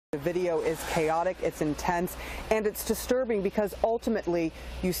The video is chaotic, it's intense, and it's disturbing because ultimately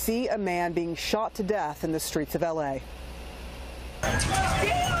you see a man being shot to death in the streets of LA.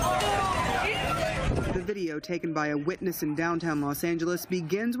 The video taken by a witness in downtown Los Angeles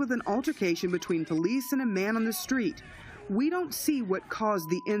begins with an altercation between police and a man on the street. We don't see what caused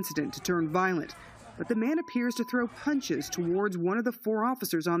the incident to turn violent, but the man appears to throw punches towards one of the 4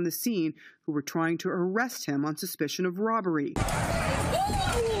 officers on the scene who were trying to arrest him on suspicion of robbery.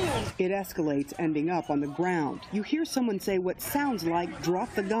 It escalates, ending up on the ground. You hear someone say what sounds like,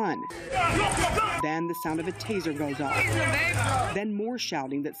 "Drop the gun." Then the sound of a taser goes off. Then more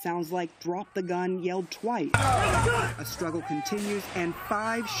shouting that sounds like, "Drop the gun," yelled twice. A struggle continues and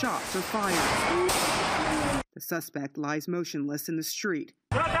 5 shots are fired. The suspect lies motionless in the street.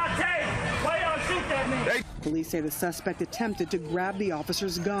 Police say the suspect attempted to grab the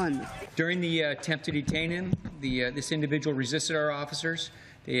officer's gun. During the attempt to detain him, this individual resisted our officers.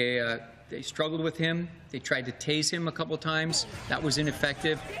 They struggled with him. They tried to tase him a couple times. That was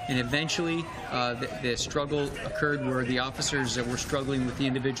ineffective. And eventually, the struggle occurred where the officers were struggling with the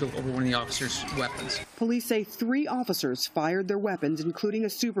individual over one of the officers' weapons. Police say 3 officers fired their weapons, including a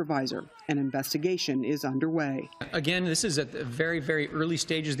supervisor. An investigation is underway. Again, this is at the very, very early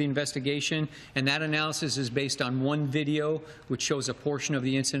stages of the investigation, and that analysis is based on one video, which shows a portion of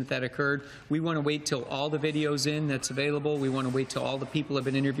the incident that occurred. We want to wait till all the videos that's available. We want to wait till all the people have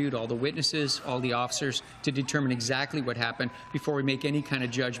been interviewed, all the witnesses, all the officers, to determine exactly what happened before we make any kind of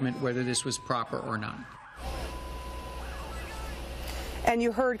judgment whether this was proper or not. And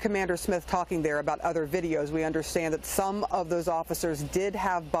you heard Commander Smith talking there about other videos. We understand that some of those officers did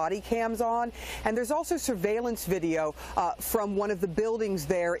have body cams on, and there's also surveillance video from one of the buildings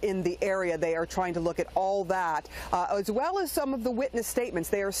there in the area. They are trying to look at all that, as well as some of the witness statements.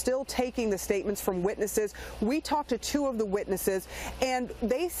 They are still taking the statements from witnesses. We talked to 2 of the witnesses, and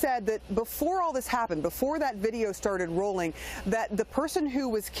they said that before all this happened, before that video started rolling, that the person who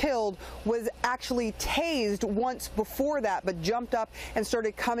was killed was actually tased once before that, but jumped up and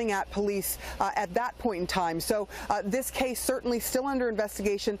started coming at police at that point in time. So this case certainly still under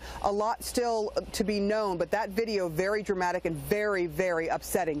investigation, a lot still to be known, but that video very dramatic and very, very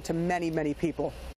upsetting to many, many people.